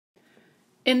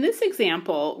In this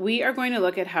example, we are going to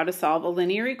look at how to solve a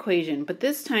linear equation, but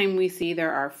this time we see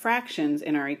there are fractions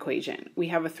in our equation. We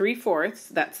have a 3/4,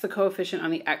 that's the coefficient on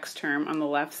the x term on the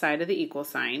left side of the equal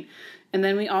sign, and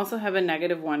then we also have a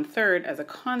 -1/3 as a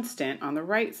constant on the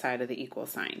right side of the equal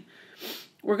sign.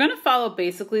 We're going to follow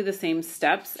basically the same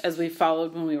steps as we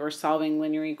followed when we were solving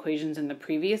linear equations in the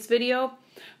previous video,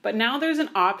 but now there's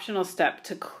an optional step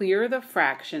to clear the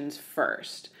fractions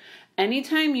first.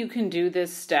 Anytime you can do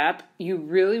this step, you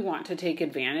really want to take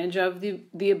advantage of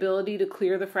the ability to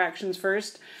clear the fractions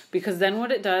first, because then what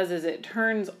it does is it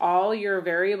turns all your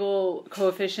variable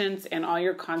coefficients and all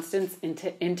your constants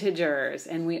into integers.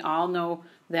 And we all know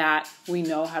that we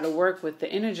know how to work with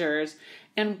the integers.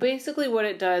 And basically what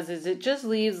it does is it just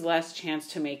leaves less chance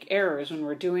to make errors when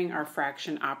we're doing our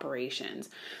fraction operations.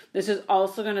 This is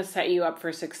also going to set you up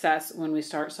for success when we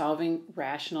start solving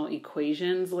rational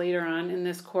equations later on in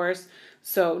this course.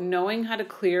 So knowing how to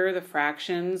clear the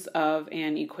fractions of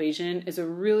an equation is a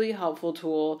really helpful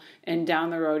tool, and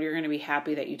down the road you're going to be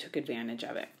happy that you took advantage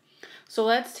of it. So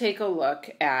let's take a look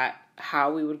at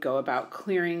how we would go about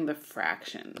clearing the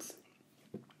fractions.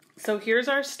 So here's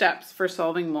our steps for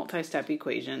solving multi-step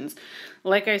equations.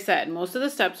 Like I said, most of the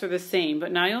steps are the same,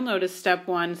 but now you'll notice step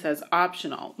 1 says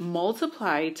optional,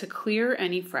 multiply to clear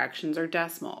any fractions or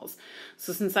decimals.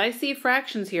 So since I see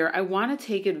fractions here, I want to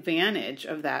take advantage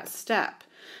of that step.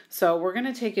 So we're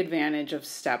going to take advantage of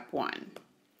step 1.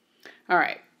 All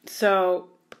right, so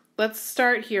let's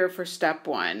start here for step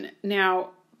 1.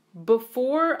 Now,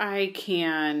 before I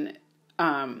can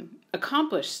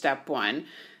accomplish step 1,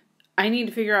 I need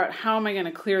to figure out how am I going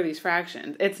to clear these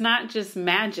fractions. It's not just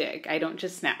magic. I don't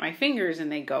just snap my fingers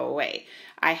and they go away.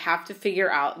 I have to figure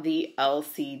out the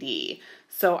LCD.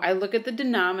 So I look at the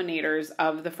denominators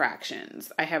of the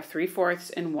fractions. I have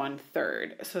 3/4 and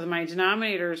 1/3. So my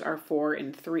denominators are 4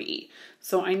 and 3.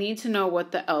 So I need to know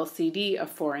what the LCD of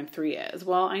 4 and 3 is.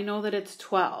 Well, I know that it's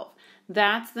 12.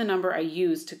 That's the number I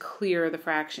use to clear the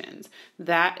fractions.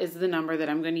 That is the number that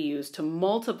I'm going to use to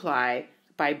multiply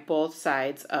by both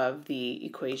sides of the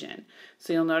equation.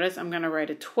 So you'll notice I'm going to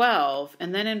write a 12,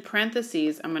 and then in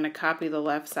parentheses, I'm going to copy the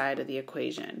left side of the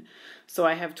equation. So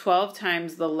I have 12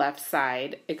 times the left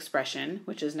side expression,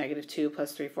 which is -2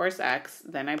 plus 3/4 x.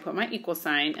 Then I put my equal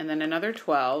sign, and then another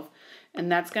 12,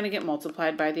 and that's going to get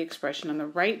multiplied by the expression on the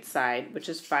right side, which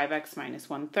is 5x minus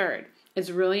 1/3. It's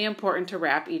really important to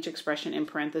wrap each expression in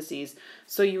parentheses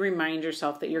so you remind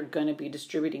yourself that you're going to be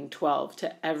distributing 12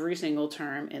 to every single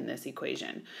term in this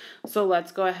equation. So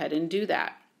let's go ahead and do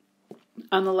that.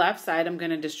 On the left side, I'm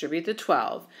going to distribute the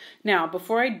 12. Now,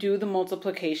 before I do the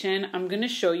multiplication, I'm going to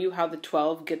show you how the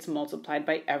 12 gets multiplied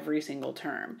by every single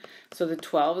term. So the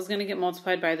 12 is going to get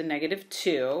multiplied by the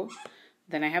 -2.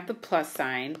 Then I have the plus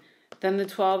sign. Then the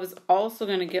 12 is also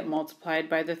going to get multiplied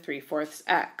by the 3/4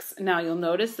 x. Now you'll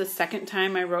notice the second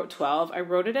time I wrote 12, I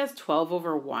wrote it as 12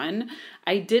 over 1.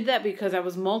 I did that because I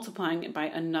was multiplying it by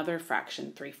another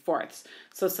fraction, 3/4.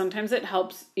 So sometimes it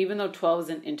helps, even though 12 is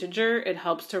an integer, it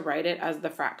helps to write it as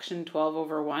the fraction 12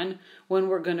 over 1 when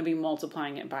we're going to be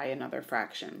multiplying it by another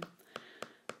fraction.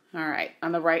 All right,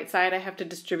 on the right side I have to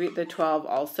distribute the 12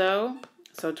 also.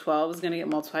 So 12 is going to get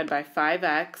multiplied by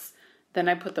 5x. Then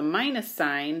I put the minus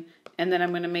sign, and then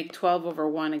I'm going to make 12 over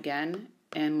 1 again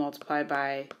and multiply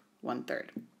by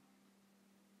 1/3.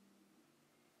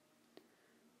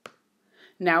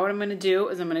 Now what I'm going to do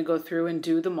is I'm going to go through and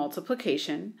do the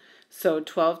multiplication. So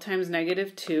 12 times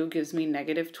 -2 gives me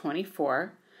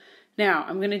 -24. Now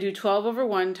I'm going to do 12 over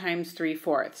 1 times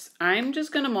 3/4. I'm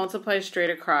just going to multiply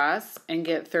straight across and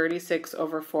get 36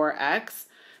 over 4x.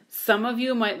 Some of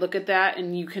you might look at that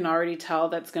and you can already tell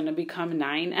that's going to become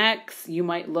 9x. You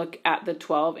might look at the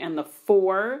 12 and the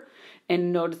 4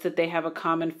 and notice that they have a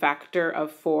common factor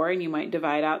of 4, and you might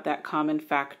divide out that common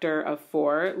factor of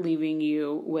 4, leaving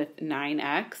you with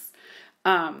 9x.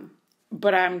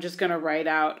 But I'm just going to write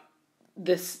out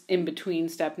this in-between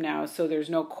step now so there's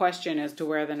no question as to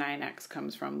where the 9x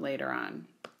comes from later on.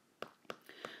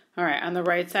 All right, on the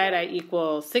right side, I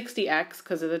equal 60x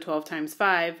because of the 12 times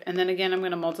 5. And then again, I'm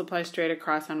going to multiply straight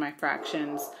across on my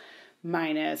fractions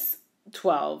minus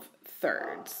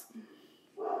 12/3.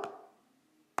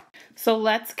 So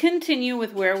let's continue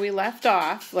with where we left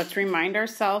off. Let's remind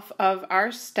ourselves of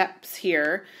our steps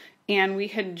here. And we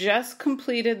had just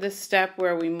completed the step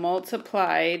where we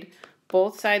multiplied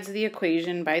both sides of the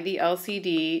equation by the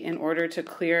LCD in order to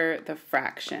clear the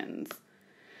fractions.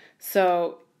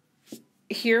 So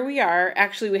here we are.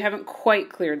 Actually, we haven't quite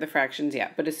cleared the fractions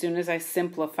yet, but as soon as I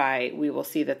simplify, we will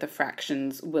see that the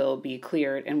fractions will be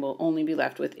cleared and we'll only be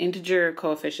left with integer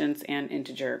coefficients and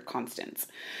integer constants.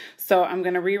 So I'm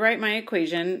going to rewrite my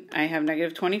equation. I have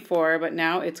negative 24, but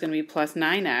now it's going to be plus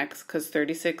 9x because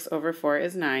 36 over 4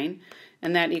 is 9,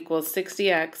 and that equals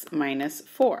 60x minus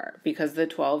 4 because the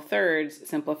 12/3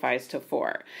 simplifies to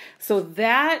 4. So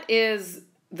that is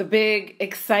the big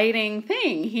exciting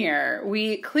thing here.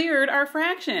 We cleared our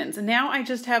fractions. Now I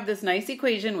just have this nice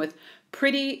equation with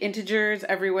pretty integers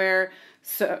everywhere.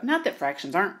 So not that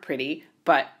fractions aren't pretty,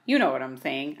 but you know what I'm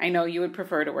saying. I know you would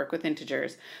prefer to work with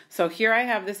integers. So here I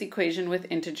have this equation with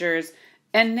integers,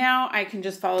 and now I can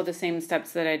just follow the same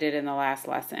steps that I did in the last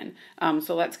lesson.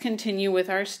 So let's continue with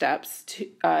our steps.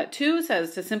 2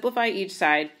 says to simplify each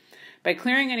side by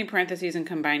clearing any parentheses and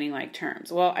combining like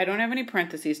terms. Well, I don't have any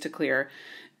parentheses to clear.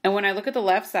 And when I look at the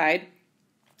left side,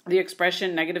 the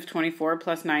expression negative 24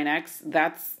 plus 9x,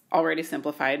 that's already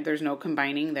simplified. There's no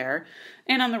combining there.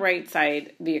 And on the right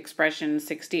side, the expression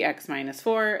 60x minus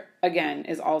 4, again,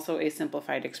 is also a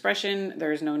simplified expression.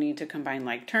 There's no need to combine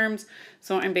like terms.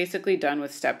 So I'm basically done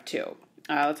with step 2.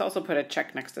 Let's also put a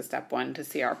check next to step 1 to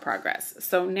see our progress.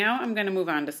 So now I'm going to move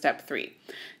on to step 3.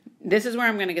 This is where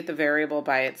I'm going to get the variable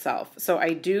by itself. So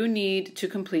I do need to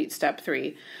complete step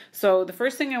 3. So the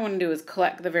first thing I want to do is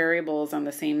collect the variables on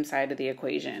the same side of the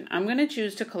equation. I'm going to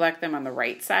choose to collect them on the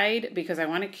right side because I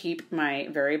want to keep my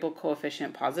variable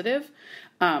coefficient positive.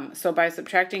 So by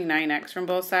subtracting 9x from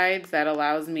both sides, that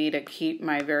allows me to keep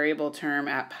my variable term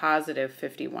at positive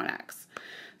 51x.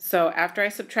 So after I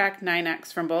subtract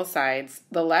 9x from both sides,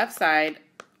 the left side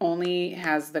only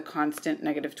has the constant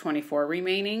negative 24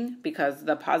 remaining because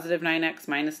the positive 9x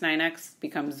minus 9x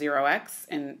becomes 0x,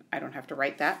 and I don't have to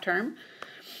write that term.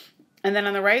 And then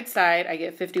on the right side, I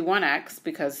get 51x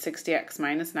because 60x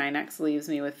minus 9x leaves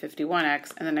me with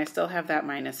 51x, and then I still have that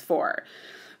minus 4.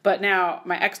 But now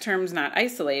my x term's not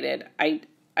isolated. I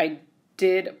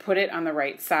did put it on the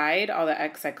right side. All the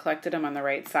x, I collected them on the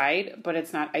right side, but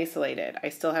it's not isolated. I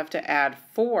still have to add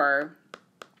 4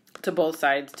 to both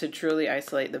sides to truly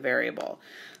isolate the variable.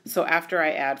 So after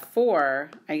I add 4,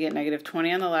 I get negative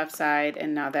 20 on the left side,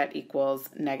 and now that equals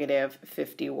negative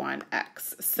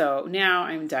 51x. So now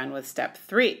I'm done with step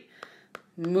 3.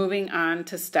 Moving on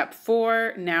to step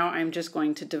 4, now I'm just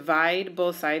going to divide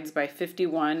both sides by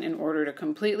 51 in order to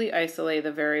completely isolate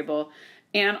the variable.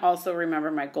 And also remember,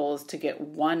 my goal is to get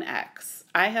 1x.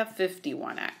 I have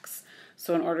 51x.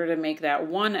 So in order to make that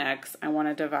 1x, I want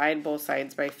to divide both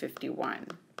sides by 51.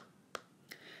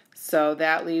 So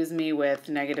that leaves me with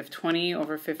negative 20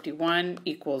 over 51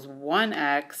 equals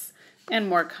 1x. And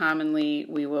more commonly,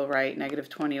 we will write negative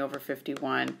 20 over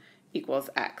 51 equals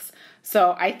x.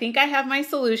 So I think I have my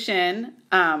solution,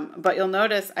 but you'll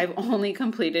notice I've only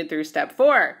completed through step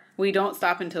 4. We don't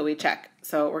stop until we check.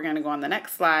 So we're going to go on the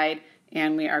next slide,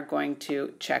 and we are going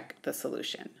to check the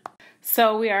solution.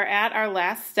 So we are at our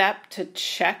last step to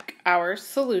check our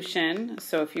solution.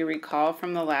 So if you recall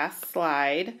from the last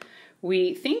slide,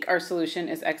 we think our solution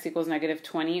is x equals negative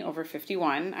 20 over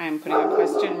 51. I'm putting a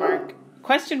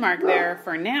question mark there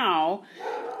for now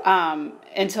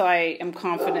until I am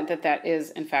confident that that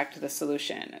is in fact the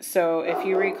solution. So if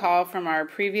you recall from our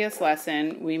previous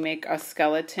lesson, we make a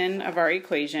skeleton of our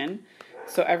equation.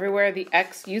 So everywhere the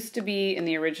x used to be in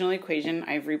the original equation,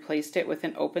 I've replaced it with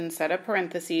an open set of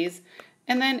parentheses.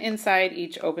 And then inside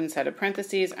each open set of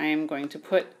parentheses, I am going to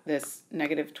put this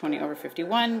negative 20 over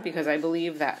 51 because I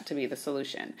believe that to be the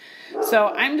solution. So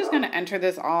I'm just going to enter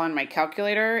this all on my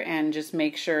calculator and just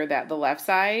make sure that the left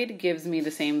side gives me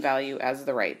the same value as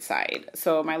the right side.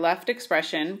 So my left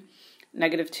expression,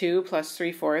 negative 2 plus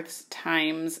 3/4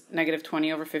 times negative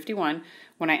 20 over 51,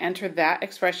 when I enter that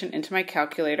expression into my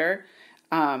calculator,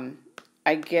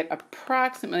 I get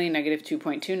approximately negative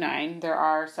 2.29. There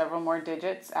are several more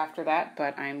digits after that,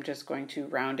 but I'm just going to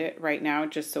round it right now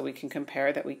just so we can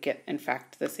compare that we get, in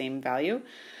fact, the same value.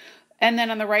 And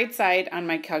then on the right side on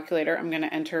my calculator, I'm going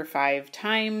to enter 5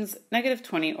 times negative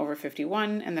 20 over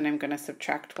 51, and then I'm going to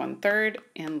subtract 1/3,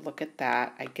 and look at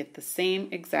that. I get the same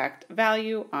exact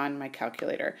value on my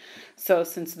calculator. So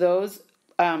since those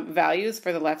values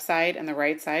for the left side and the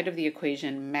right side of the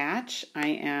equation match, I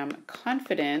am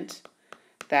confident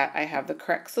that I have the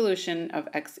correct solution of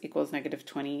x equals negative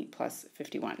 20 plus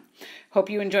 51. Hope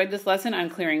you enjoyed this lesson on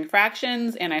clearing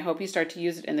fractions, and I hope you start to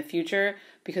use it in the future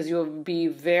because you will be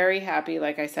very happy,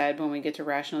 like I said, when we get to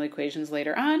rational equations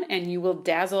later on, and you will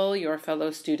dazzle your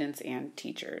fellow students and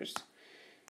teachers.